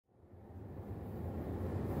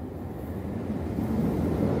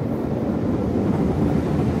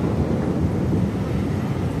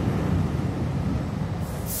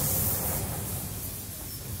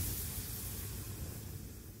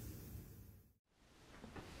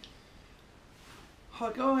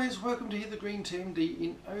Hi guys, welcome to Hither Green TMD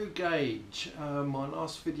in O gauge. My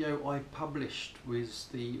last video I published was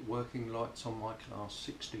the working lights on my class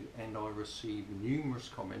 60 and I received numerous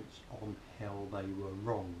comments on how they were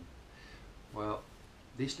wrong. Well,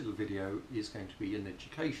 this little video is going to be an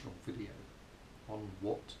educational video on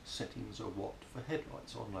what settings are what for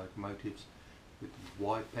headlights on locomotives with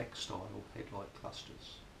WIPAC style headlight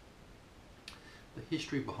clusters. The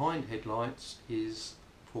history behind headlights is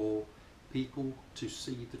for people to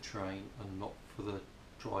see the train and not for the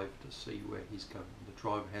driver to see where he's going. The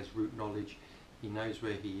driver has route knowledge, he knows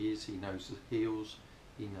where he is, he knows the hills,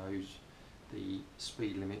 he knows the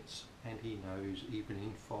speed limits, and he knows even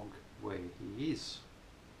in fog where he is.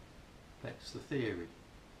 That's the theory.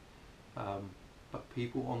 But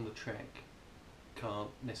people on the track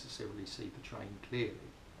can't necessarily see the train clearly,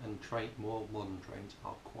 and more modern trains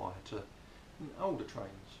are quieter than older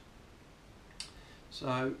trains.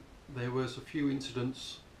 So there was a few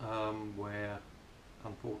incidents where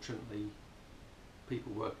unfortunately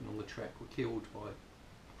people working on the track were killed by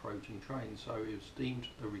approaching trains, so it was deemed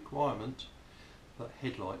a requirement that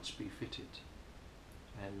headlights be fitted,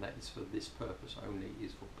 and that is for this purpose only,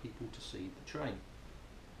 is for people to see the train.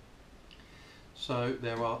 So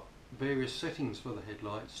there are various settings for the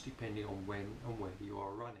headlights depending on when and where you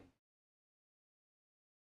are running.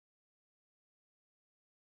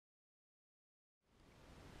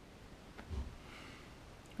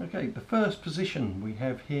 Okay, the first position we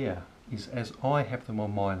have here is, as I have them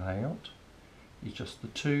on my layout, is just the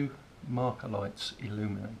two marker lights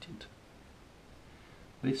illuminated.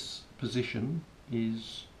 This position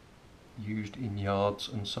is used in yards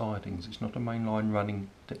and sidings. It's not a mainline running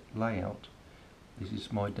layout. This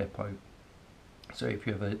is my depot. So if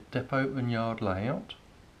you have a depot and yard layout,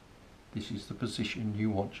 this is the position you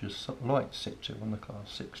want your lights set to on the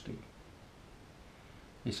class 60.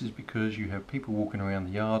 This is because you have people walking around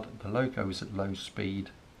the yard, the loco is at low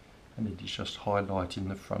speed, and it is just highlighting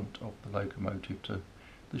the front of the locomotive to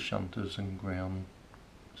the shunters and ground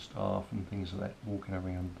staff and things like that walking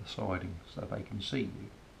around the siding so they can see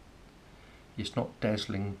you. It's not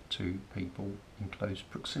dazzling to people in close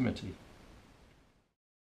proximity.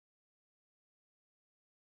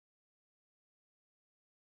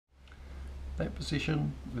 That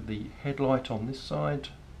position with the headlight on this side,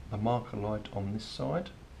 the marker light on this side,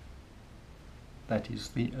 that is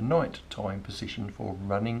the night time position for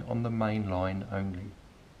running on the main line only.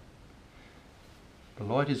 The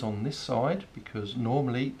light is on this side because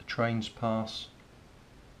normally the trains pass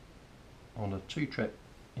on a two-track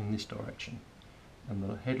in this direction, and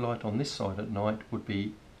the headlight on this side at night would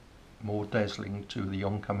be more dazzling to the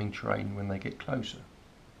oncoming train when they get closer.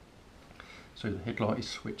 So the headlight is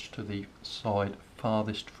switched to the side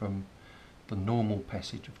farthest from the normal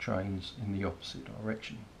passage of trains in the opposite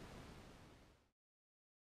direction.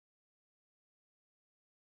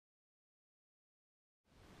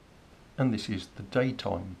 And this is the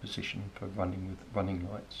daytime position for running with running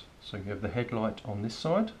lights. So you have the headlight on this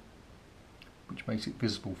side, which makes it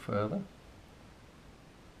visible further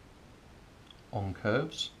on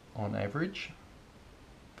curves on average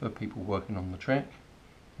for people working on the track,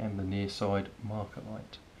 and the near side marker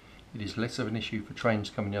light. It is less of an issue for trains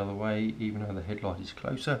coming the other way, even though the headlight is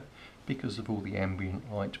closer, because of all the ambient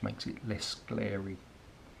light makes it less glary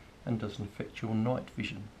and doesn't affect your night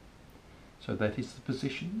vision. So that is the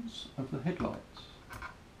positions of the headlights,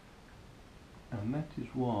 and that is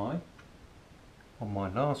why on my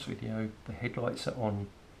last video the headlights are on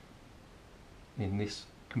in this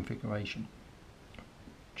configuration,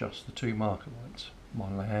 just the two marker lights. My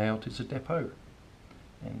layout is a depot,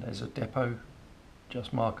 and as a depot,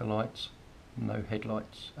 just marker lights, no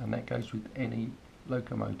headlights, and that goes with any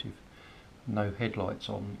locomotive, no headlights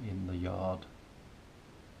on in the yard.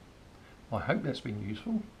 I hope that's been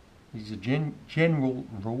useful. These are general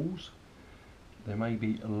rules. There may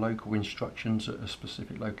be local instructions at a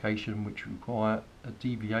specific location which require a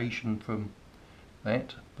deviation from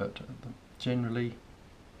that, but generally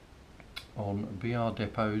on VR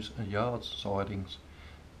depots and yard sidings,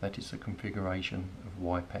 that is the configuration of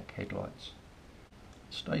WIPAC headlights.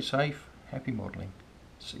 Stay safe, happy modelling.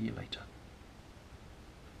 See you later.